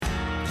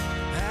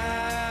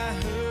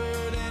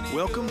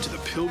Welcome to the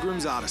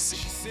Pilgrim's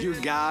Odyssey, your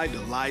guide to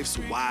life's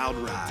wild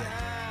ride.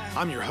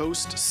 I'm your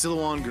host,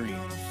 Silouan Green.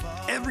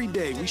 Every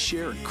day we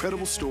share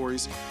incredible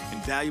stories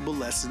and valuable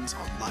lessons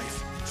on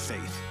life and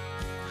faith.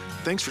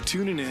 Thanks for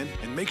tuning in,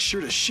 and make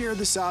sure to share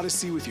this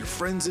Odyssey with your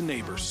friends and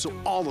neighbors so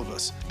all of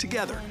us,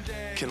 together,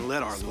 can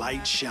let our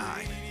light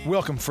shine.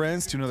 Welcome,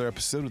 friends, to another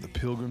episode of the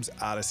Pilgrim's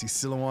Odyssey.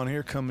 Silouan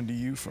here, coming to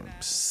you from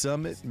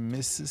Summit,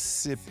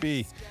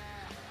 Mississippi.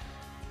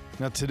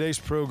 Now, today's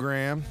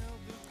program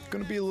is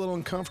going to be a little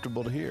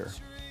uncomfortable to hear,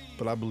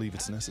 but I believe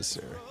it's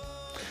necessary.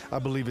 I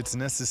believe it's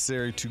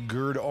necessary to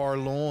gird our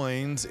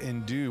loins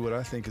and do what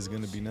I think is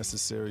going to be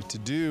necessary to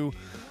do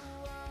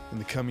in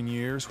the coming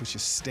years, which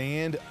is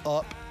stand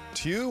up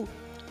to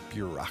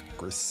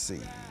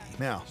bureaucracy.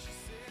 Now,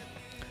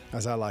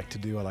 as I like to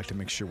do, I like to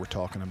make sure we're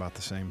talking about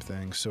the same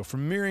thing. So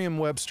from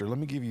Merriam-Webster, let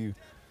me give you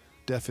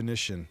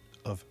definition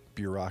of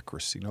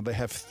bureaucracy. Now, they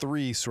have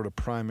three sort of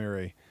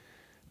primary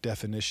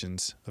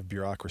definitions of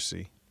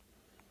bureaucracy.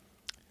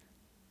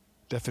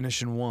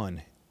 Definition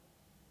 1,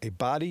 a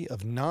body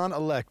of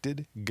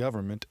non-elected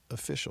government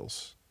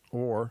officials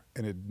or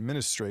an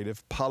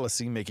administrative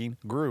policy-making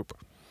group.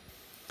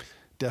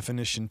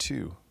 Definition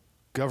 2,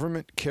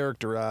 government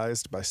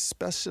characterized by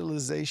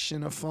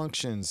specialization of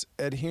functions,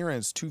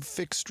 adherence to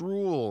fixed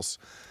rules,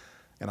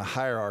 and a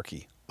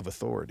hierarchy of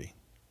authority.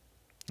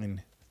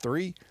 And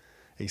 3,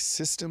 a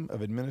system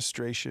of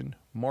administration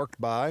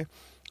marked by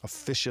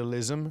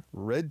officialism,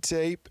 red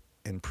tape,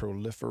 and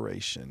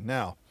proliferation.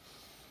 Now,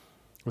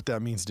 what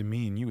that means to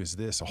me and you is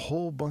this: a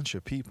whole bunch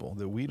of people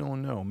that we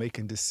don't know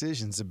making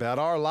decisions about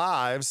our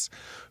lives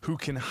who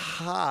can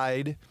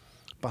hide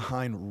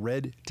behind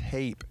red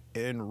tape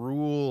and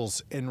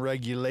rules and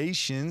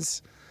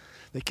regulations.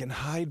 They can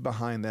hide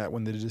behind that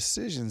when the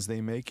decisions they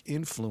make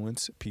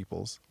influence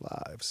people's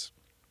lives.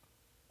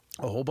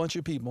 A whole bunch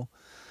of people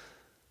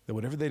that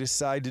whatever they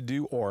decide to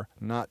do or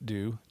not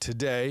do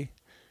today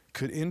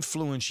could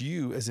influence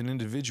you as an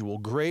individual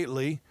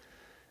greatly.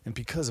 And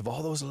because of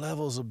all those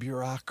levels of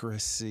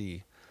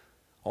bureaucracy,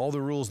 all the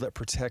rules that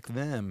protect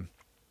them,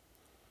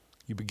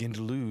 you begin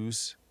to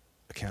lose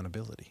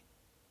accountability.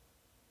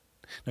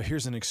 Now,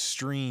 here's an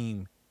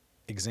extreme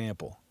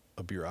example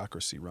of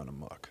bureaucracy run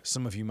amok.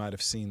 Some of you might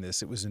have seen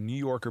this. It was in New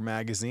Yorker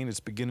magazine.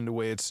 It's beginning to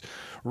weigh its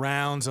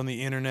rounds on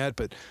the internet,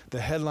 but the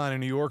headline in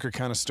New Yorker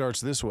kind of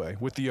starts this way: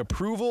 with the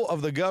approval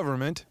of the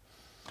government,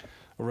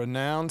 a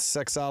renowned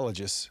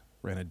sexologist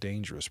ran a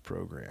dangerous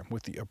program.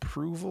 With the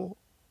approval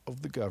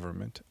of the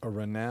government, a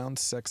renowned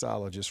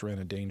sexologist ran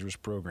a dangerous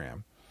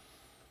program.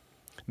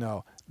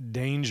 Now,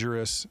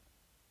 dangerous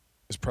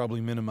is probably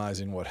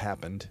minimizing what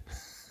happened.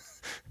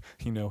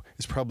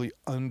 It's probably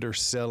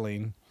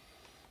underselling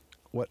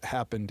what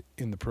happened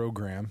in the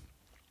program.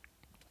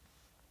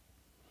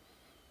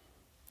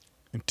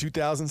 In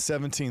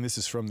 2017, this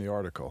is from the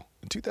article.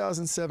 In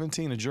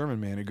 2017, a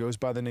German man who goes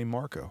by the name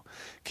Marco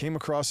came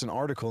across an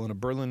article in a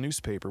Berlin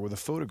newspaper with a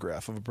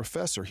photograph of a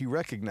professor he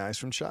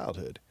recognized from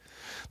childhood.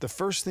 The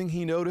first thing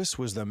he noticed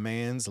was the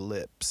man's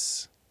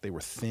lips. They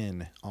were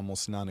thin,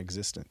 almost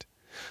non-existent,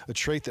 a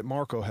trait that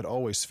Marco had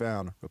always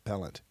found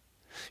repellent.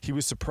 He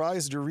was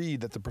surprised to read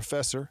that the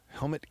professor,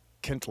 Helmut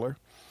Kentler,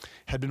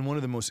 had been one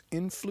of the most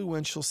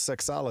influential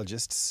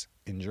sexologists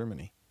in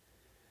Germany.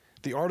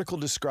 The article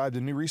described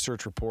a new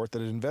research report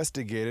that had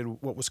investigated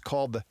what was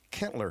called the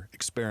Kentler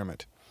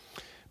experiment.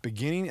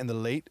 Beginning in the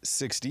late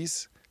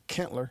 60s,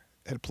 Kentler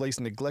had placed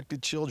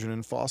neglected children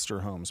in foster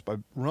homes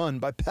run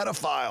by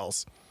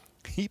pedophiles.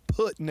 He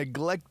put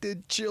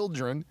neglected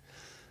children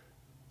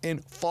in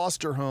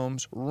foster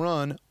homes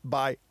run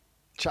by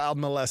child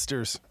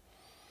molesters.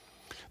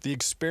 The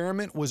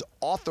experiment was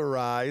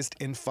authorized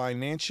and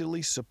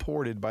financially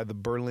supported by the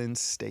Berlin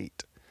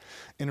state.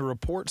 In a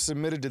report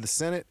submitted to the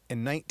Senate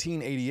in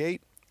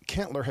 1988,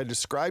 Kentler had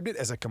described it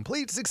as a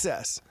complete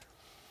success.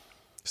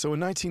 So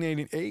in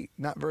 1988,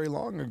 not very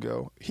long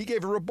ago, he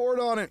gave a report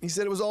on it. He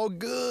said it was all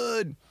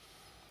good.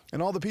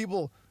 And all the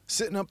people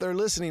sitting up there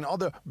listening, all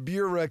the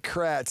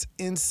bureaucrats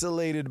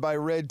insulated by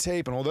red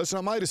tape, and, that's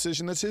not my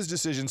decision, that's his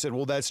decision, said,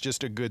 well, that's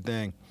just a good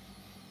thing.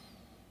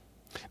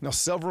 Now,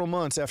 several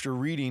months after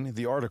reading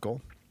the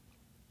article,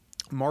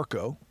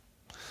 Marco,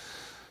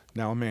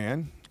 now a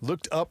man,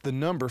 looked up the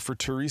number for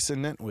Teresa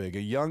Nentwig,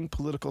 a young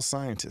political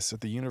scientist at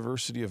the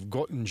University of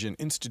Göttingen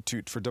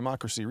Institute for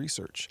Democracy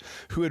Research,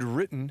 who had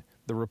written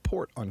the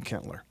report on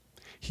Kentler.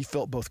 He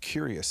felt both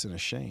curious and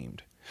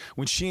ashamed.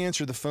 When she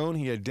answered the phone,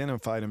 he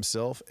identified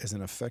himself as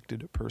an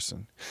affected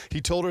person.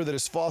 He told her that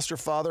his foster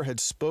father had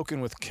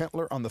spoken with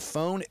Kentler on the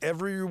phone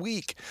every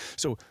week.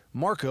 So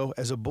Marco,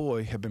 as a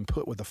boy, had been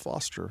put with a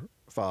foster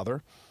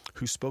father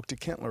who spoke to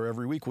Kentler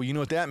every week. Well, you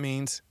know what that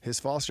means. His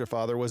foster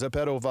father was a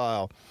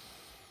pedophile.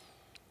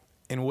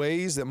 In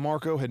ways that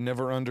Marco had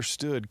never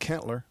understood,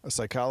 Kentler, a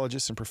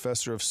psychologist and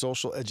professor of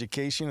social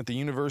education at the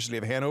University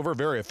of Hanover,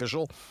 very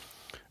official,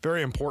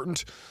 very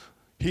important.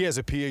 He has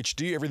a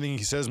PhD. Everything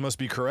he says must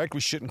be correct.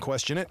 We shouldn't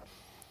question it.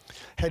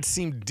 Had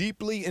seemed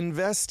deeply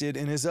invested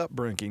in his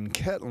upbringing.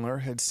 Kentler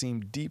had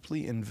seemed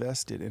deeply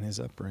invested in his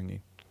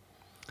upbringing.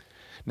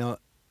 Now,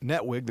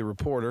 Nentwig, the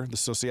reporter, the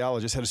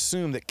sociologist, had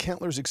assumed that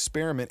Kentler's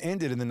experiment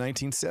ended in the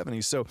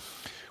 1970s. So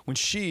when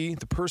she,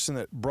 the person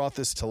that brought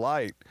this to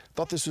light,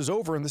 thought this was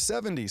over in the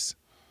 70s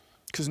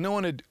because no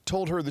one had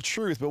told her the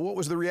truth, but what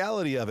was the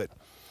reality of it?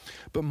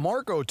 But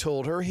Marco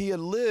told her he had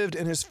lived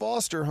in his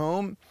foster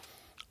home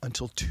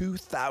until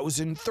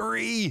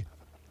 2003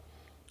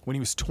 when he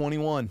was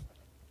 21.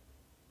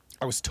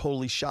 I was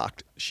totally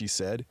shocked, she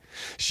said.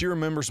 She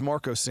remembers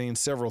Marco saying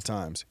several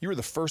times, "You were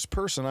the first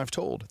person I've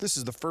told. This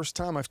is the first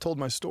time I've told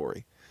my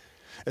story."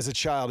 As a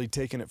child, he'd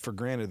taken it for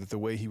granted that the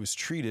way he was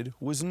treated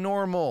was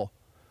normal.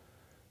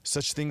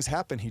 Such things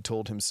happen, he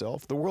told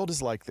himself. The world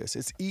is like this.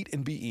 It's eat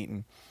and be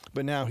eaten.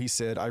 But now, he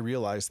said, I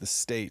realize the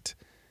state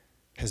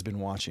has been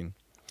watching.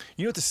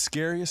 You know what the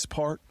scariest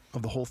part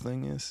of the whole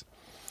thing is?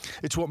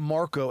 It's what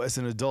Marco, as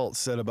an adult,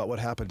 said about what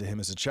happened to him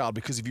as a child.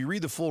 Because if you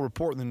read the full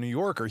report in the New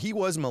Yorker, he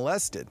was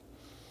molested.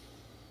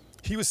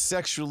 He was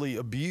sexually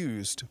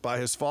abused by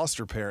his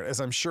foster parent, as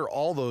I'm sure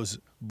all those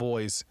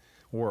boys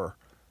were,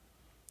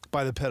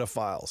 by the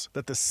pedophiles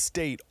that the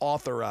state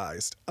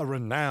authorized. A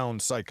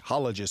renowned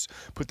psychologist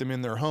put them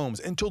in their homes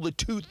until the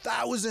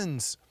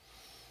 2000s.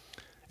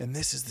 And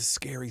this is the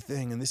scary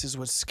thing, and this is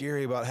what's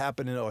scary about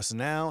happening to us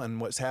now and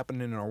what's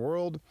happening in our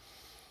world.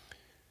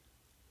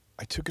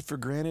 I took it for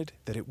granted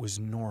that it was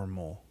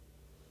normal.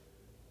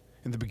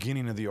 In the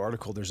beginning of the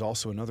article, there's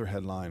also another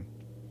headline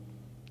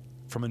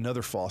from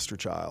another foster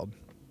child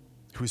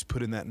who was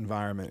put in that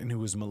environment and who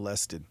was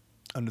molested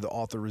under the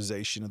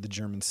authorization of the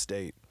German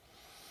state.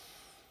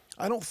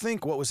 I don't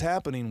think what was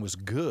happening was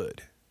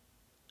good,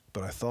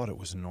 but I thought it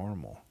was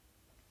normal.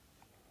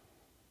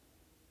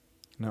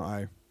 Now,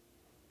 I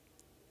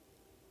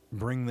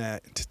bring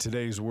that to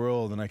today's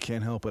world, and I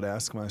can't help but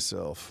ask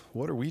myself,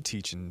 what are we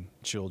teaching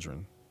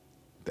children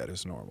that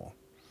is normal?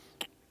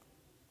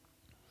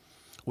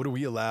 What do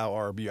we allow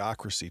our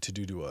bureaucracy to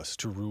do to us,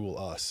 to rule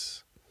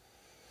us?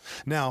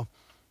 Now,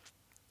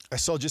 I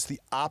saw just the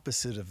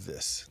opposite of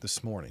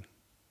this morning.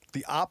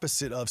 The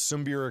opposite of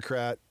some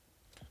bureaucrat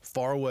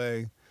far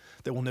away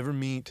that will never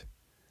meet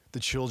the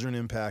children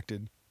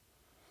impacted,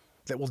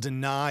 that will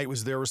deny it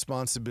was their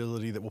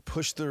responsibility, that will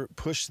push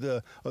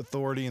the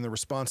authority and the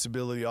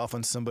responsibility off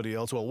on somebody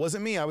else. Well, it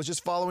wasn't me. I was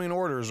just following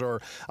orders,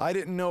 or I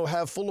didn't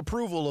have full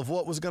approval of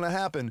what was going to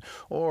happen,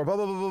 or blah,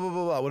 blah, blah, blah, blah,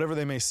 blah, blah, whatever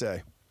they may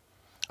say.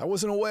 I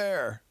wasn't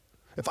aware.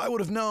 If I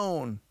would have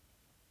known,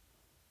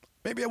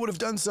 maybe I would have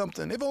done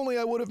something. If only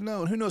I would have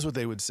known. Who knows what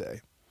they would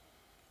say?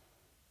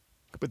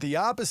 But the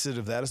opposite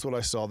of that is what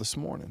I saw this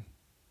morning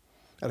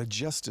at a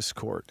justice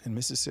court in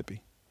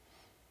Mississippi,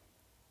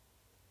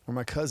 where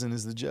my cousin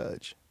is the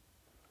judge.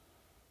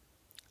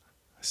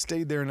 I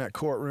stayed there in that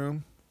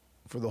courtroom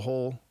for the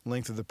whole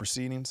length of the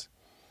proceedings.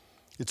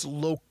 It's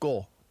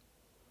local.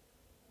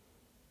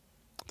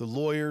 The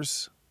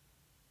lawyers,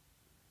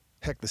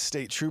 heck, the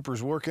state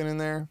troopers working in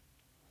there,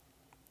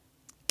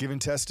 giving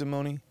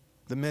testimony,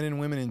 the men and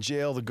women in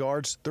jail, the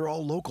guards, they're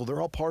all local.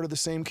 They're all part of the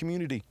same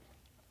community.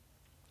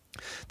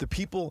 The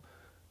people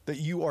that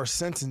you are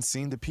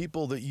sentencing, the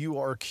people that you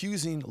are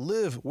accusing,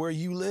 live where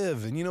you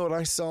live. And you know what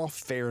I saw?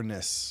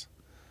 Fairness.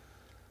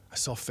 I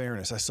saw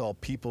fairness. I saw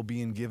people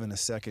being given a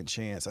second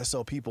chance. I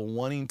saw people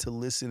wanting to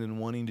listen and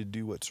wanting to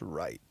do what's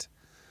right.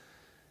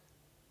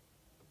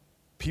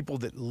 People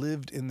that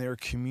lived in their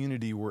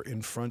community were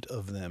in front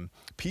of them.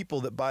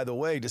 People that, by the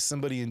way, to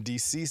someone in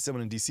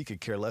D.C.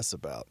 could care less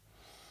about.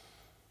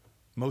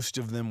 Most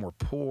of them were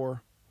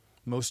poor.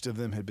 Most of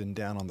them had been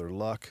down on their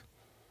luck.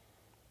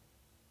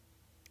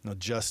 Now,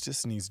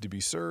 justice needs to be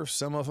served.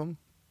 Some of them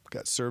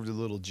got served a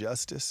little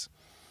justice.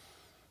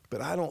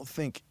 But I don't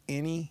think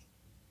any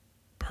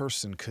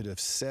person could have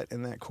sat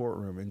in that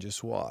courtroom and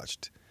just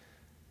watched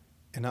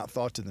and not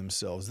thought to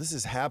themselves, this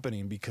is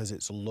happening because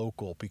it's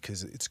local,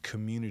 because it's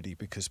community,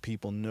 because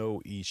people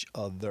know each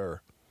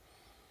other.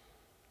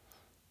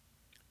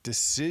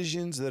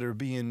 Decisions that are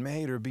being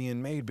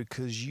made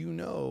because you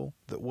know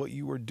that what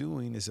you are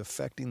doing is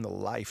affecting the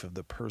life of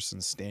the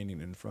person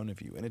standing in front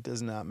of you. And it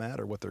does not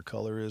matter what their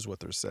color is, what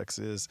their sex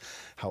is,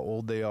 how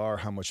old they are,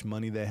 how much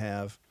money they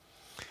have.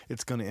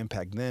 It's going to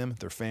impact them,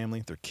 their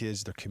family, their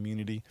kids, their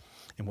community.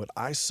 And what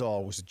I saw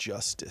was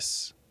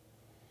justice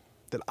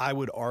that I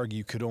would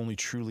argue could only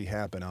truly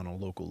happen on a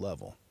local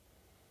level.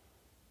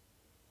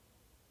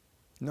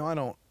 No, I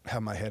don't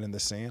have my head in the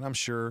sand. I'm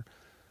sure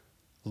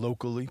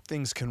locally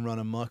things can run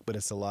amok, but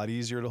it's a lot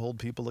easier to hold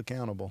people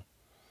accountable.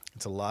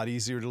 It's a lot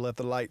easier to let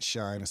the light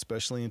shine,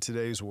 especially in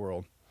today's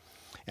world.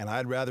 And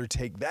I'd rather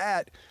take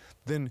that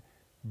than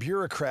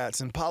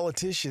bureaucrats and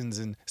politicians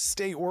and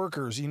state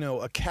workers,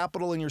 a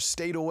capital in your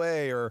state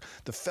away, or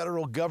the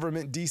federal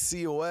government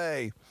DC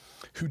away,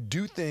 who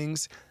do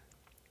things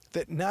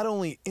that not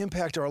only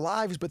impact our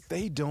lives, but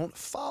they don't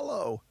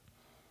follow.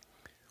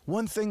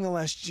 One thing the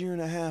last year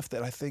and a half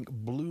that I think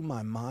blew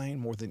my mind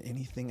more than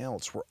anything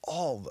else were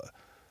all the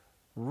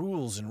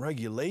rules and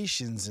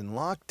regulations and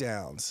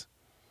lockdowns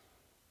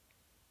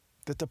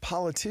that the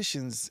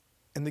politicians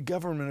and the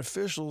government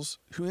officials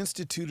who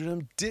instituted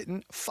them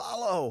didn't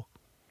follow.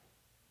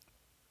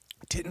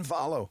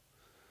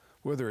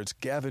 Whether it's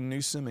Gavin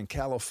Newsom in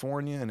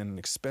California in an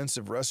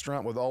expensive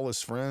restaurant with all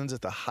his friends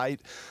at the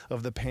height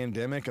of the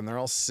pandemic and they're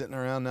all sitting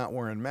around not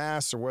wearing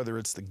masks, or whether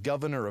it's the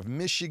governor of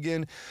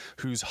Michigan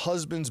whose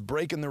husband's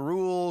breaking the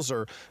rules,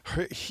 or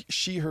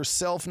she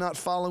herself not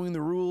following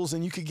the rules,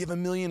 and you could give a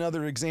million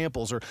other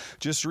examples. Or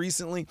just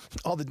recently,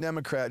 all the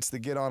Democrats that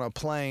get on a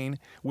plane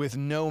with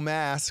no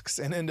masks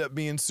and end up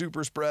being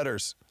super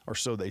spreaders, or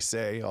so they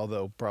say,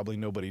 although probably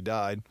nobody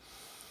died.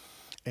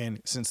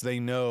 And since they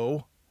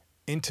know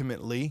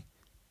intimately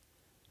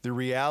the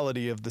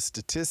reality of the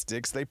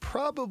statistics, they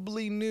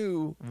probably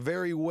knew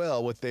very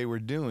well what they were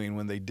doing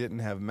when they didn't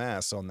have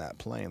masks on that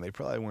plane. They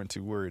probably weren't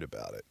too worried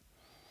about it.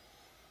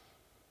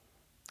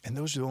 And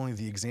those are only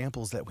the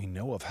examples that we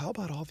know of. How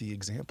about all the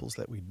examples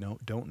that we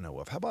don't know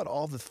of? How about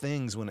all the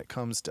things when it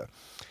comes to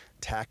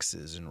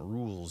taxes and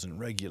rules and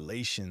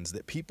regulations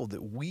that people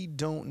that we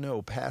don't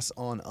know pass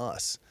on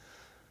us?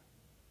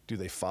 Do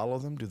they follow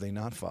them? Do they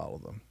not follow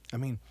them? I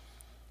mean,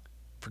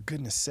 for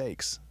goodness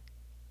sakes,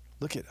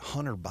 look at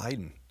Hunter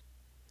Biden.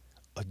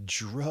 A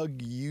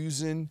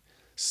drug-using,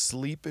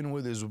 sleeping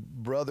with his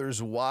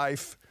brother's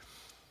wife,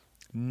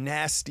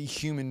 nasty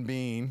human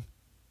being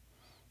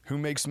who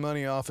makes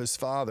money off his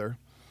father.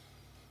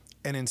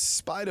 And in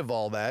spite of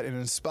all that, and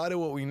in spite of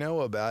what we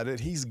know about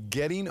it, he's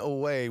getting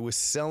away with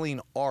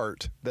selling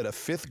art that a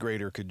fifth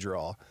grader could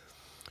draw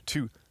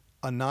to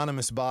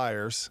anonymous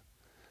buyers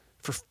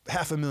for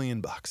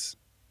 $500,000.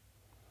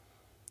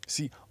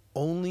 See,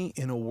 only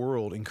in a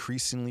world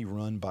increasingly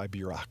run by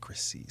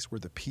bureaucracies where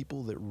the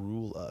people that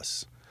rule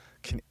us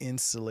can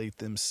insulate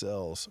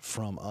themselves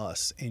from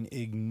us and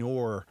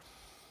ignore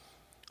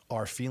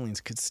our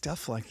feelings could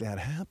stuff like that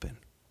happen.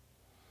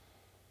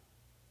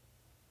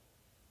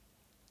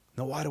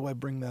 Now, why do I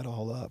bring that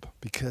all up?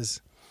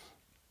 Because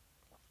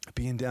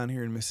being down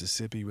here in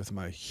Mississippi with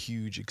my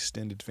huge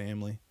extended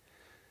family,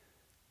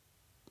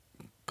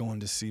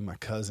 going to see my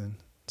cousin,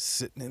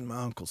 sitting in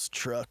my uncle's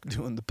truck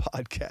doing the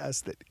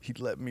podcast that he'd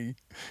let me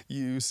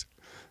use.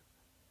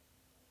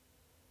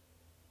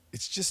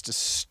 It's just a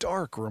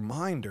stark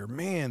reminder,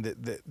 man,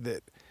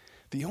 that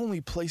the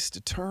only place to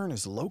turn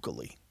is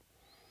locally.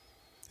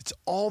 It's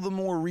all the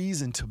more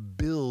reason to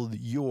build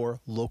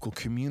your local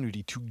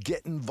community, to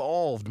get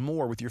involved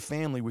more with your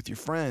family, with your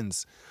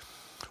friends.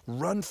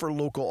 Run for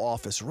local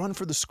office, run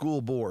for the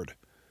school board,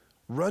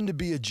 run to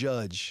be a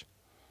judge.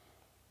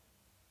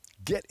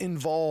 Get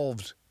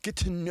involved. Get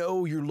to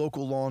know your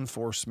local law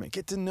enforcement.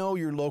 Get to know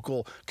your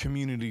local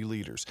community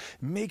leaders.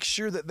 Make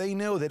sure that they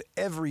know that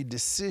every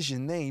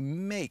decision they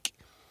make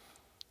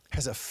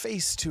has a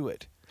face to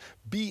it.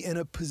 Be in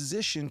a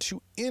position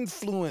to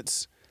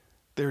influence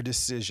their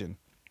decision.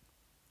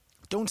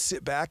 Don't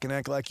sit back and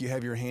act like you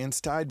have your hands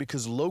tied,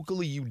 because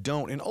locally you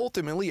don't. And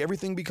ultimately,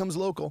 everything becomes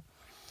local.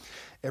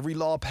 Every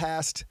law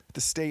passed at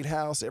the State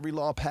House, every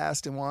law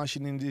passed in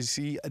Washington,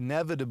 D.C.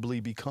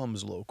 inevitably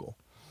becomes local.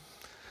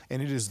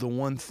 And it is the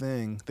one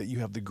thing that you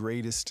have the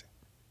greatest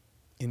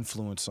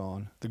influence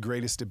on, the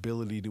greatest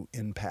ability to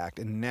impact.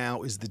 And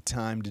now is the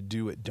time to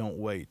do it. Don't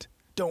wait.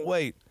 Don't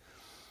wait.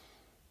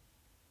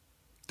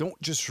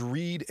 Don't just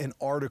read an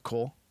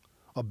article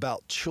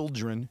about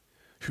children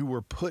who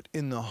were put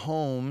in the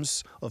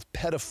homes of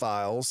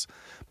pedophiles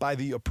by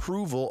the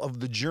approval of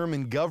the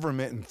German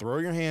government and throw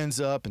your hands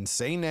up and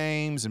say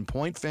names and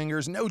point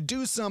fingers. No,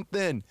 do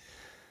something.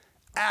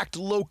 Act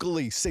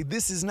locally. Say,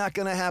 this is not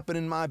going to happen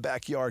in my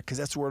backyard, because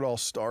that's where it all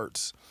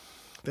starts.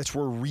 That's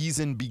where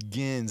reason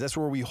begins. That's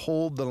where we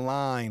hold the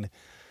line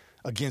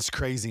against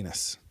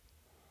craziness.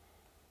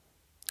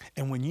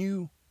 And when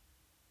you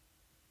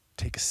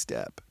take a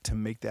step to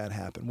make that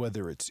happen,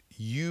 whether it's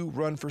you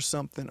run for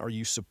something, or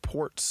you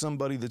support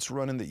somebody that's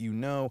running that you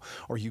know,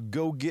 or you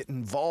go get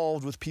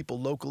involved with people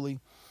locally,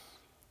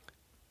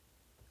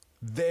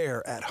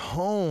 there at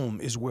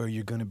home is where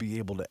you're going to be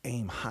able to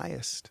aim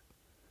highest.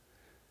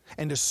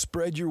 And to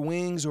spread your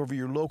wings over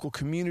your local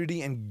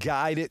community and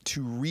guide it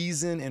to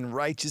reason and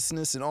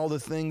righteousness and all the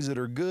things that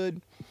are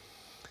good.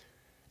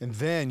 And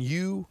then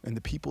you and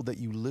the people that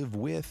you live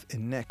with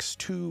and next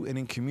to and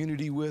in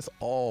community with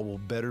all will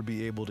better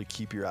be able to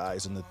keep your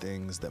eyes on the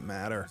things that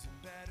matter.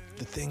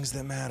 The things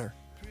that matter.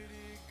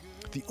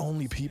 The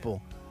only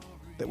people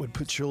that would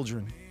put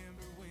children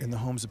in the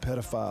homes of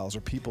pedophiles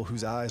are people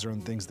whose eyes are on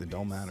things that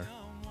don't matter.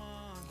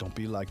 Don't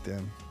be like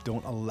them.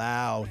 Don't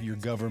allow your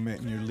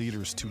government and your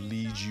leaders to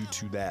lead you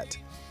to that.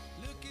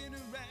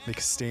 Make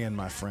a stand,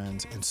 my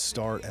friends, and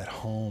start at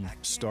home.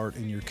 Start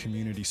in your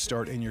community.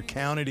 Start in your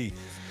county.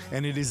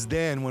 And it is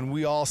then when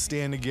we all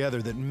stand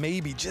together that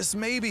maybe, just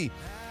maybe,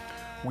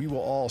 we will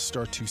all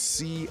start to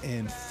see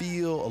and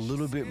feel a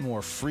little bit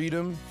more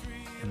freedom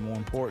and, more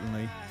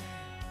importantly,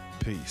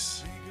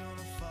 peace.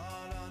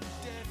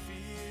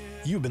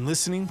 You've been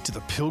listening to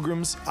The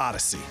Pilgrim's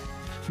Odyssey.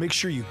 Make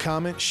sure you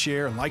comment,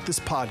 share, and like this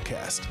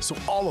podcast so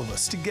all of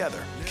us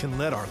together can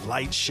let our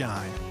light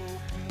shine.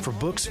 For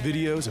books,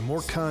 videos, and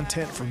more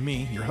content from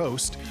me, your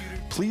host,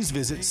 please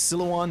visit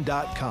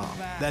Silouan.com.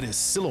 That is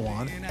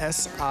Silouan,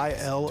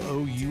 Silouan.com.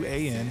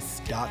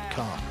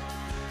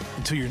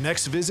 Until your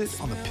next visit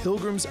on the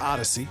Pilgrim's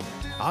Odyssey,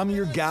 I'm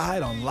your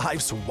guide on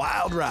life's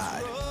wild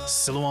ride,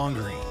 Silouan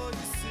Green.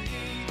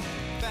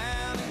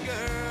 Found a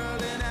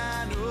girl and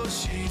I know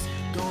she's